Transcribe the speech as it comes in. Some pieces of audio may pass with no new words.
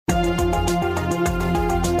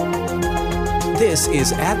This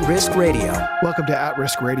is At Risk Radio. Welcome to At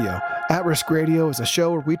Risk Radio. At Risk Radio is a show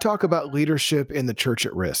where we talk about leadership in the church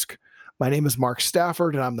at risk. My name is Mark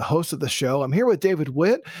Stafford, and I'm the host of the show. I'm here with David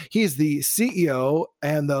Witt. He's the CEO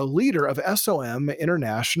and the leader of SOM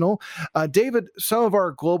International. David, some of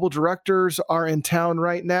our global directors are in town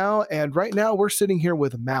right now, and right now we're sitting here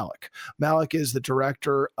with Malak. Malak is the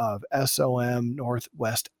director of SOM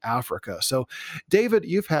Northwest Africa. So, David,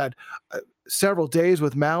 you've had several days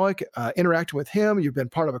with Malak, interacting with him. You've been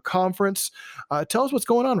part of a conference. Tell us what's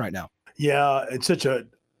going on right now. Yeah, it's such a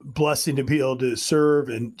blessing to be able to serve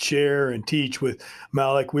and share and teach with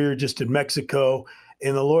Malak. We were just in Mexico,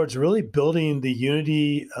 and the Lord's really building the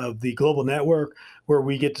unity of the global network where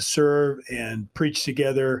we get to serve and preach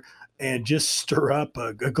together and just stir up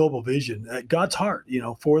a global vision, God's heart,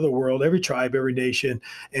 for the world, every tribe, every nation.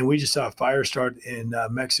 And we just saw a fire start in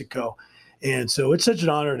Mexico. And so it's such an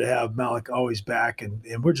honor to have Malak always back. And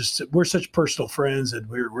we're such personal friends, and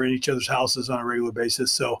we're in each other's houses on a regular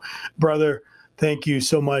basis. So, brother, thank you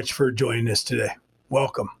so much for joining us today.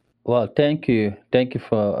 Welcome. Well, thank you. Thank you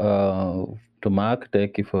to Mark.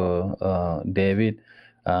 Thank you for David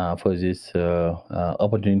for this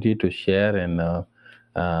opportunity to share and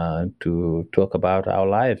to talk about our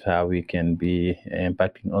lives, how we can be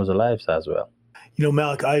impacting other lives as well.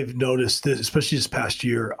 Malak, I've noticed this, especially this past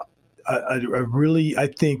year. I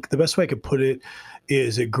think the best way I could put it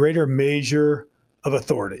is a greater measure of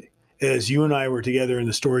authority. As you and I were together in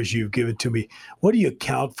the stories you've given to me, what do you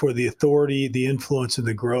account for the authority, the influence, and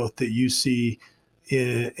the growth that you see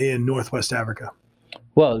in Northwest Africa?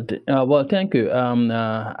 Well, thank you.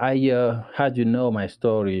 As you know my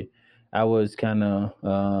story, I was kind of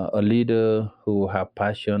a leader who had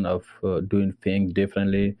passion of doing things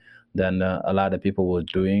differently than a lot of people were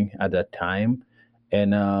doing at that time.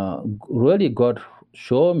 And really, God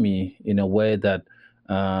showed me in a way that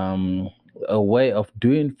a way of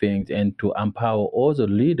doing things and to empower all the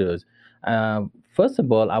leaders. First of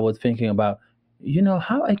all, I was thinking about,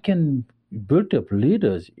 how I can build up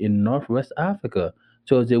leaders in Northwest Africa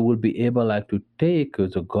so they will be able to take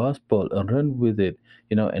the gospel and run with it,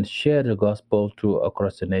 and share the gospel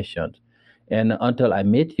across the nations. And until I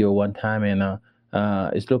met you one time, and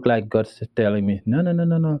it looked like God's telling me,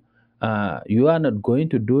 no. You are not going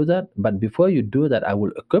to do that, but before you do that, I will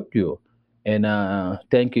equip you. And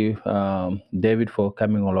thank you, David, for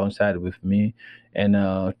coming alongside with me and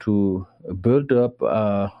to build up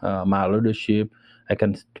my leadership. I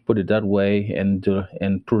can put it that way, and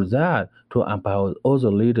through that, to empower other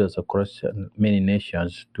leaders across many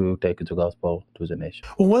nations to take the gospel to the nation.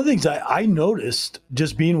 Well, one of the things I noticed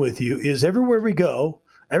just being with you is everywhere we go,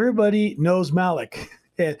 everybody knows Malak.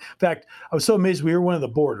 In fact, I was so amazed. We were one of the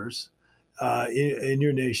borders in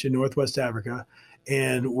your nation, Northwest Africa,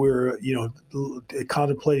 and we're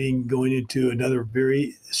contemplating going into another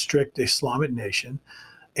very strict Islamic nation.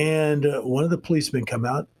 And one of the policemen come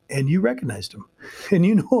out, and you recognized him, and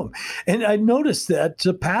you know him. And I noticed that's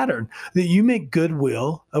a pattern that you make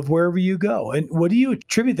goodwill of wherever you go. And what do you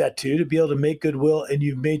attribute that to be able to make goodwill? And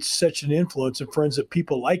you've made such an influence in friends of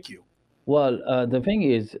people like you. Well, the thing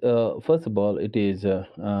is, first of all, it is,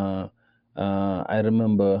 I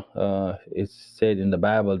remember it's said in the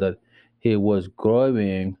Bible that he was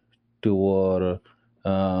growing toward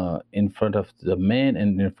in front of the man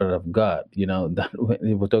and in front of God. That when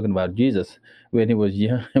he was talking about Jesus when he was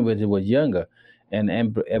young, when he was younger, and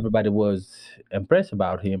everybody was impressed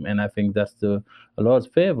about him. And I think that's the Lord's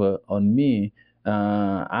favor on me.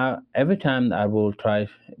 Every time I will try,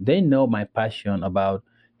 they know my passion about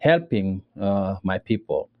helping my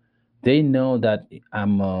people. They know that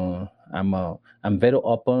I'm very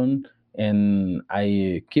open, and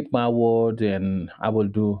I keep my word, and I will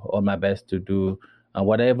do all my best to do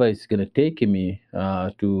whatever it's going to take me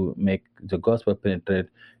to make the gospel penetrate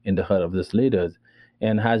in the heart of these leaders.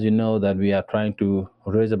 And as you know, that we are trying to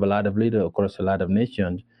raise up a lot of leaders across a lot of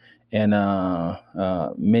nations, and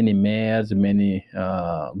many mayors, many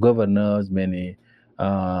governors, many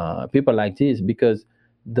people like this, because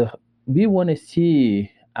we want to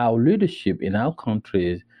see our leadership in our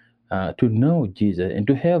countries to know Jesus and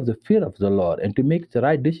to have the fear of the Lord and to make the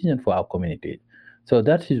right decision for our community. So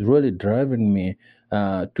that is really driving me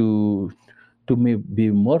to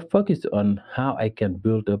be more focused on how I can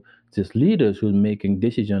build up these leaders who are making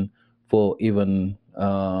decisions for even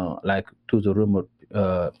to the remote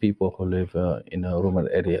people who live in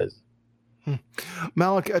remote areas.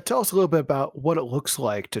 Malak, tell us a little bit about what it looks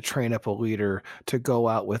like to train up a leader to go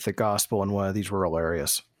out with the gospel in one of these rural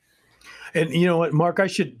areas. And you know what, Mark, I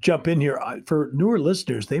should jump in here. For newer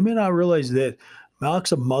listeners, they may not realize that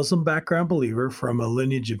Malak's a Muslim background believer from a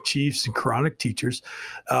lineage of chiefs and Quranic teachers.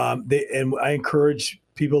 And I encourage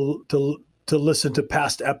people to listen to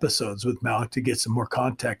past episodes with Malak to get some more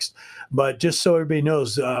context. But just so everybody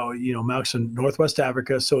knows, Malak's in Northwest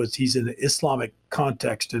Africa, so he's in the Islamic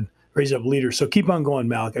context and raising up leaders. So keep on going,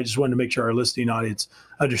 Malak. I just wanted to make sure our listening audience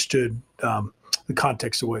understood the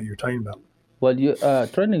context of what you're talking about. Well,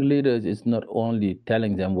 training leaders is not only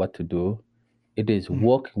telling them what to do; it is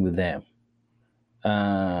working with them.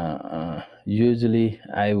 Usually,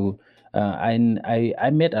 I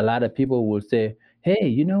met a lot of people who will say, "Hey,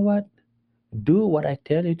 you know what? Do what I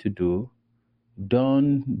tell you to do.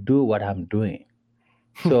 Don't do what I'm doing."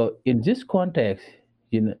 So, in this context,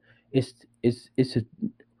 it's a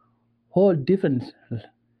whole different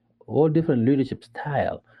leadership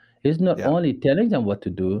style. It's not Yeah. only telling them what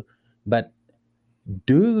to do, but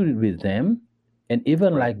do it with them, and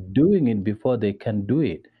even Right. like doing it before they can do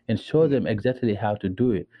it, and show them exactly how to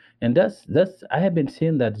do it. And that's I have been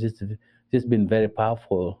seeing that just been very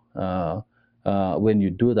powerful when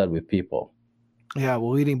you do that with people. Yeah.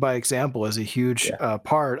 Well, leading by example is a huge Yeah.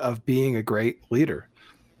 part of being a great leader.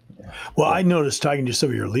 Well, I noticed talking to some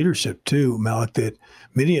of your leadership too, Malak, that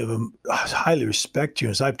many of them highly respect you.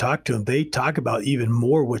 As I've talked to them, they talk about even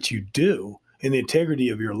more what you do and the integrity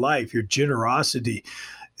of your life, your generosity.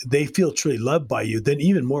 They feel truly loved by you, then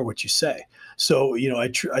even more what you say. So, I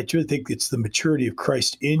truly think it's the maturity of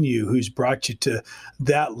Christ in you who's brought you to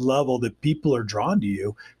that level that people are drawn to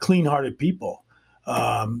you, clean-hearted people.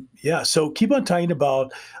 So keep on talking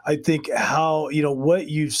about, I think, how, what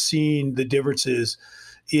you've seen the differences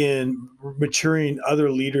in maturing other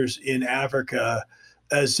leaders in Africa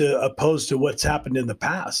as opposed to what's happened in the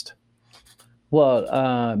past.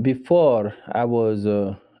 Well, before I was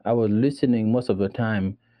listening most of the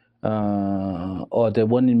time, or they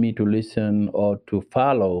wanted me to listen or to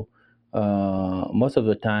follow. Most of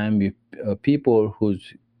the time, people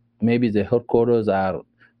whose maybe the headquarters are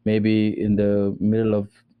maybe in the middle of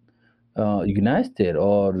United States,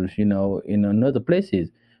 or in another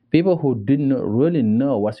places, people who didn't really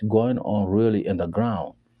know what's going on really in the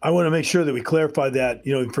ground. I want to make sure that we clarify that,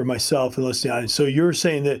 for myself and listening audience. So you're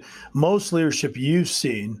saying that most leadership you've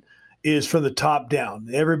seen is from the top down.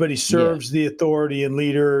 Everybody serves the authority and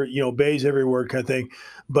leader, obeys every word kind of thing.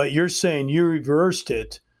 But you're saying you reversed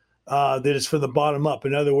it, that it's from the bottom up.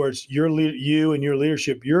 In other words, you and your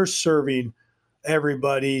leadership, you're serving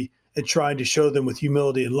everybody and trying to show them with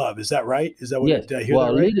humility and love. Is that right? Is that what Yes. did I hear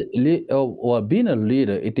Well, that right? well, being a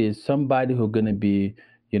leader, it is somebody who's going to be,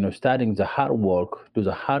 starting the hard work to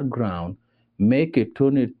the hard ground,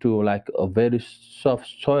 turn it to like a very soft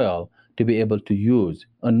soil to be able to use.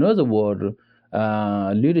 Another word,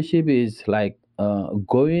 leadership is like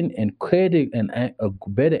going and creating a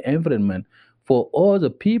better environment for all the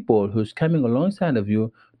people who's coming alongside of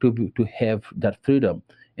you to have that freedom.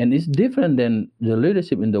 And it's different than the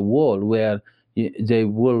leadership in the world where they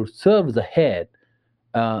will serve the head,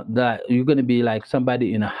 that you're going to be like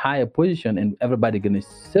somebody in a higher position and everybody going to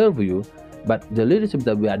serve you. But the leadership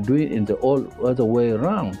that we are doing in the all other way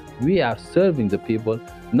around, we are serving the people,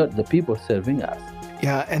 not the people serving us.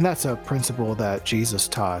 Yeah, and that's a principle that Jesus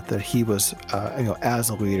taught, that he was, as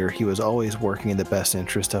a leader, he was always working in the best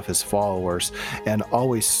interest of his followers and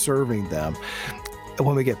always serving them.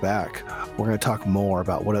 When we get back, we're going to talk more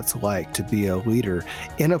about what it's like to be a leader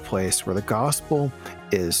in a place where the gospel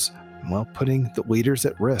is, putting the leaders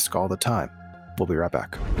at risk all the time. We'll be right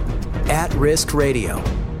back. At Risk Radio.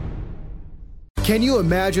 Can you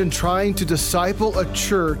imagine trying to disciple a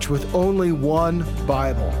church with only one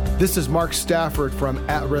Bible? This is Mark Stafford from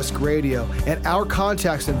At Risk Radio, and our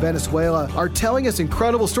contacts in Venezuela are telling us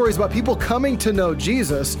incredible stories about people coming to know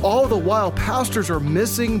Jesus, all the while pastors are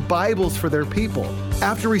missing Bibles for their people.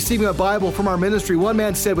 After receiving a Bible from our ministry, one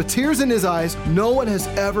man said with tears in his eyes, "No one has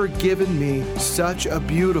ever given me such a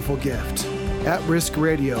beautiful gift." At Risk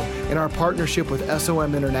Radio, in our partnership with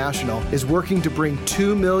SOM International, is working to bring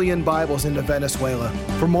 2 million Bibles into Venezuela.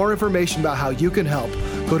 For more information about how you can help,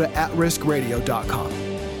 go to atriskradio.com.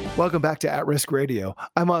 Welcome back to At Risk Radio.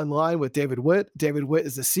 I'm online with David Witt. David Witt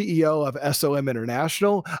is the CEO of SOM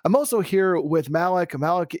International. I'm also here with Malak.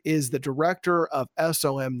 Malak is the director of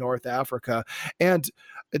SOM North Africa. And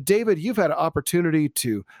David, you've had an opportunity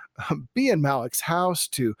to be in Malak's house,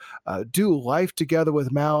 to do life together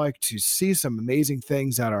with Malak, to see some amazing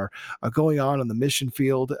things that are going on the mission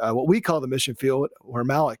field, what we call the mission field, where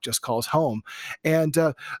Malak just calls home. And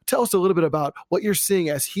tell us a little bit about what you're seeing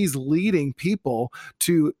as he's leading people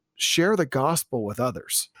to share the gospel with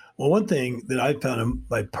others. Well, one thing that I found in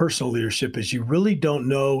my personal leadership is you really don't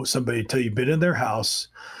know somebody until you've been in their house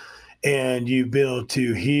and you've been able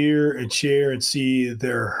to hear and share and see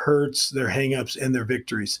their hurts, their hangups, and their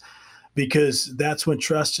victories, because that's when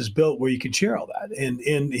trust is built, where you can share all that.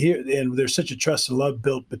 And there's such a trust and love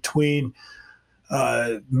built between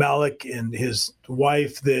Malak and his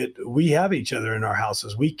wife, that we have each other in our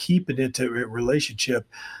houses. We keep an intimate relationship.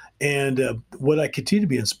 And what I continue to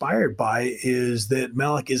be inspired by is that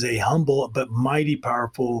Malak is a humble but mighty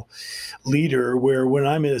powerful leader, where when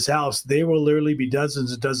I'm in his house, there will literally be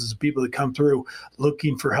dozens and dozens of people that come through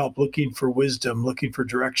looking for help, looking for wisdom, looking for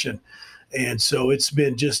direction. And so it's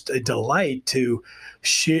been just a delight to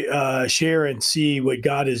share and see what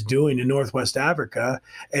God is doing in Northwest Africa,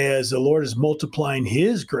 as the Lord is multiplying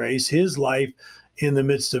His grace, His life, in the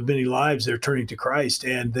midst of many lives that are turning to Christ.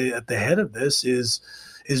 And at the head of this is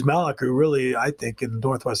Malak, who really, I think, in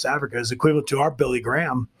Northwest Africa is equivalent to our Billy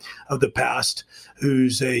Graham of the past,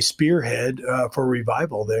 who's a spearhead for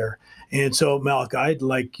revival there. And so, Malak, I'd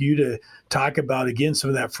like you to talk about, again, some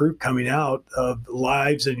of that fruit coming out of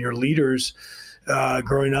lives and your leaders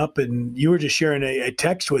growing up. And you were just sharing a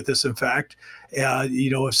text with us, in fact,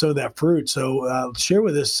 of some of that fruit. So share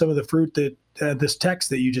with us some of the fruit that this text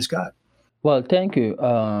that you just got. Well, thank you.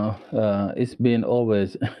 It's been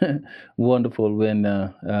always wonderful when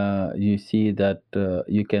you see that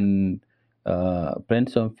you can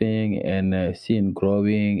plant something and see it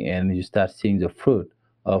growing, and you start seeing the fruit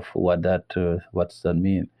of what's that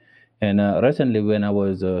mean. And recently, when I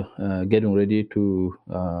was getting ready to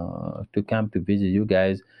come to visit you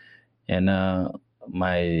guys, and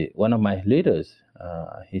my one of my leaders,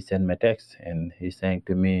 he sent me a text, and he's saying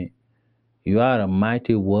to me, "You are a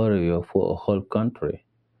mighty warrior for a whole country,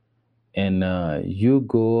 and you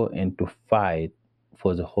go into fight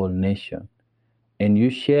for the whole nation, and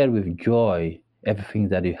you share with joy everything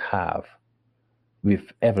that you have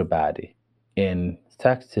with everybody, and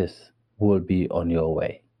success will be on your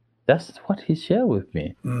way." That's what he shared with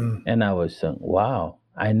me. And I was saying, wow,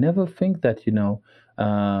 I never think that,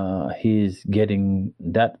 he's getting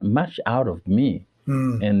that much out of me.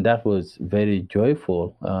 And that was very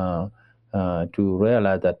joyful to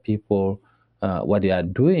realize that people, what they are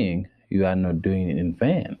doing, you are not doing it in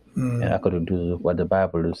vain, and according to what the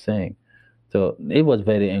Bible is saying. So it was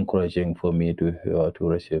very encouraging for me to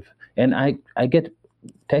receive, and I get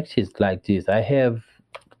texts like this. I have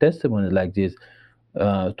testimonies like this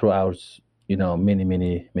throughout,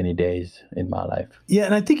 many days in my life. Yeah,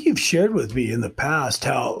 and I think you've shared with me in the past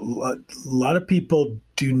how a lot of people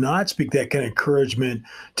do not speak that kind of encouragement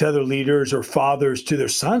to other leaders or fathers to their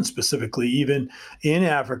sons, specifically, even in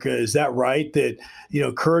Africa. Is that right? That,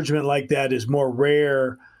 encouragement like that is more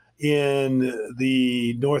rare in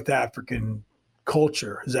the North African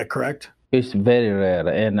culture. Is that correct? It's very rare,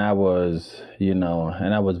 and I was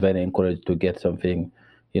very encouraged to get something.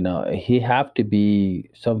 He have to be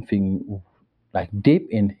something like deep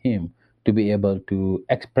in him to be able to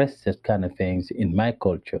express that kind of things in my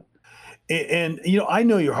culture. And I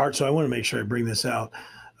know your heart, so I want to make sure I bring this out.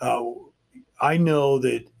 Uh, I know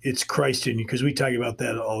that it's Christ in you, because we talk about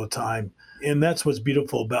that all the time. And that's what's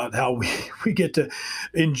beautiful about how we get to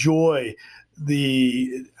enjoy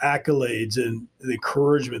the accolades and the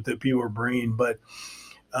encouragement that people are bringing. But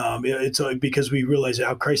it's because we realize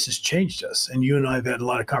how Christ has changed us. And you and I have had a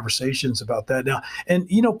lot of conversations about that now. And,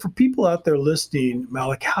 for people out there listening,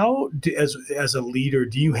 Malak, as a leader,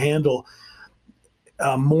 do you handle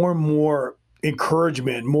more and more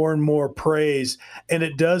encouragement, more and more praise, and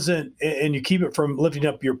you keep it from lifting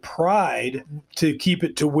up your pride, to keep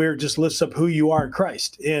it to where it just lifts up who you are in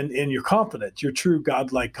Christ and your confidence, your true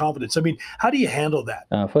God-like confidence? I mean, how do you handle that?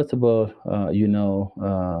 First of all,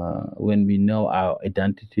 when we know our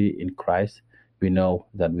identity in Christ, we know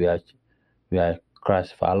that we are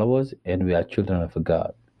Christ followers, and we are children of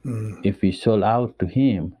God. If we sold out to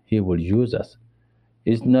Him, He will use us.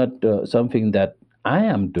 It's not something that I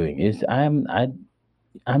am doing.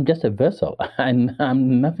 I'm just a vessel.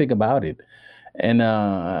 I'm nothing about it. And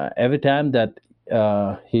every time that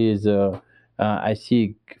I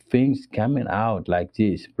see things coming out like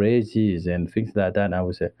this, praises and things like that, I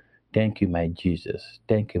would say, "Thank you, my Jesus.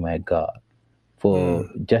 Thank you, my God, for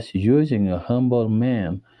just using a humble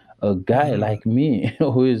man, a guy like me,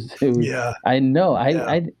 Yeah. I know,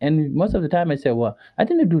 Yeah. and most of the time I say, well, I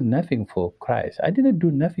didn't do nothing for Christ. I didn't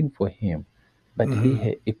do nothing for Him, but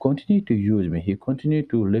he continued to use me. He continued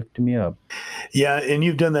to lift me up. Yeah, and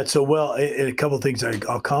you've done that so well. And a couple of things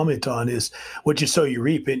I'll comment on is what you sow, you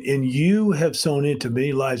reap. And you have sown into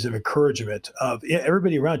many lives of encouragement of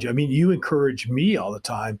everybody around you. I mean, you encourage me all the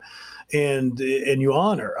time, and you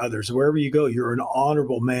honor others. Wherever you go, you're an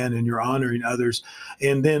honorable man, and you're honoring others.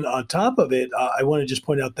 And then on top of it, I want to just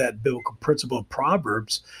point out that biblical principle of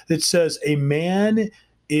Proverbs that says a man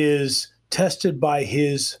is tested by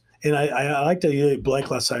his. And I like to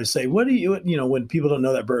blank last time say, what do you when people don't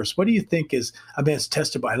know that verse, what do you think is a man's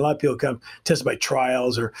tested by? A lot of people come tested by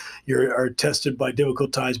trials or are tested by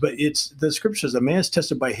difficult times, but it's the scripture says a man's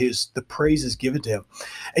tested by the praises given to him.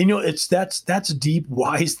 And that's deep,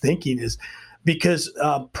 wise thinking is because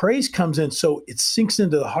praise comes in so it sinks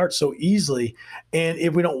into the heart so easily. And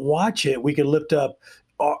if we don't watch it, we can lift up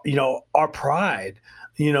our pride,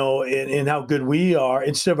 and how good we are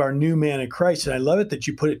instead of our new man in Christ. And I love it that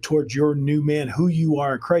you put it towards your new man, who you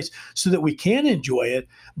are in Christ, so that we can enjoy it.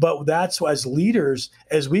 But that's why as leaders,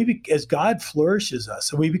 as God flourishes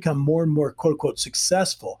us and we become more and more, quote unquote,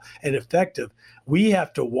 successful and effective, we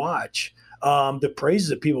have to watch the praises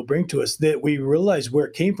that people bring to us, that we realize where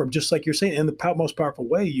it came from, just like you're saying, in the most powerful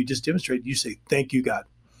way you just demonstrated. You say, thank you, God.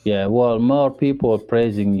 Yeah, well, more people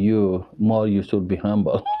praising you, more you should be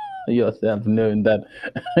humble yourself, knowing that,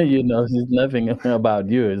 it's nothing about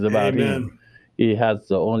you. It's about him. He has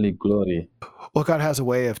the only glory. Well, God has a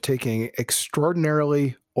way of taking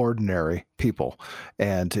extraordinarily ordinary people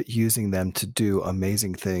and using them to do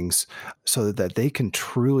amazing things so that they can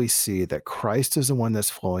truly see that Christ is the one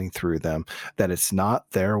that's flowing through them, that it's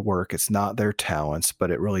not their work, it's not their talents,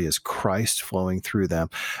 but it really is Christ flowing through them.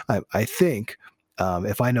 I think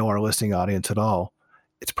if I know our listening audience at all,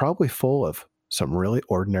 it's probably full of some really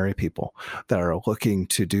ordinary people that are looking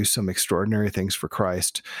to do some extraordinary things for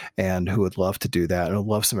Christ and who would love to do that and would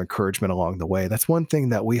love some encouragement along the way. That's one thing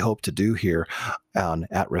that we hope to do here on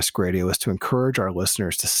At Risk Radio, is to encourage our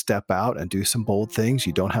listeners to step out and do some bold things.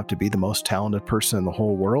 You don't have to be the most talented person in the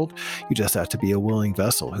whole world. You just have to be a willing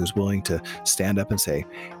vessel who's willing to stand up and say,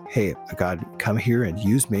 hey, God, come here and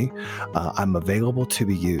use me. I'm available to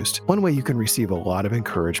be used. One way you can receive a lot of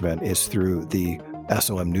encouragement is through the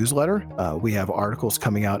SOM newsletter. We have articles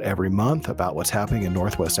coming out every month about what's happening in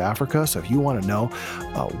Northwest Africa. So if you want to know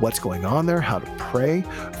what's going on there, how to pray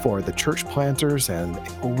for the church planters, and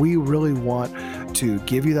we really want to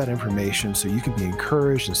give you that information so you can be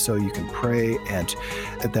encouraged and so you can pray, and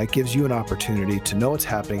that gives you an opportunity to know what's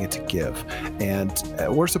happening and to give. And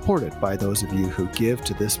we're supported by those of you who give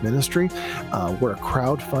to this ministry. We're a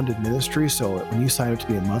crowd-funded ministry, so when you sign up to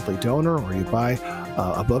be a monthly donor or you buy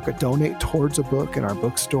a book, donate towards a book in our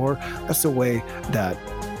bookstore, that's the way that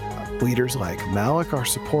leaders like Malak are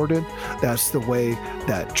supported. That's the way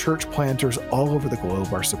that church planters all over the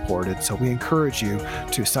globe are supported. So we encourage you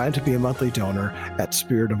to sign to be a monthly donor at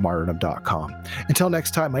spiritofmartyrdom.com. Until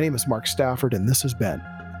next time, my name is Mark Stafford, and this has been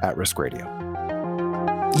At Risk Radio.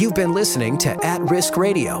 You've been listening to At Risk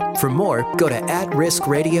Radio. For more, go to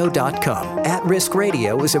atriskradio.com. At Risk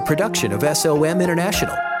Radio is a production of SOM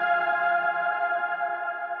International.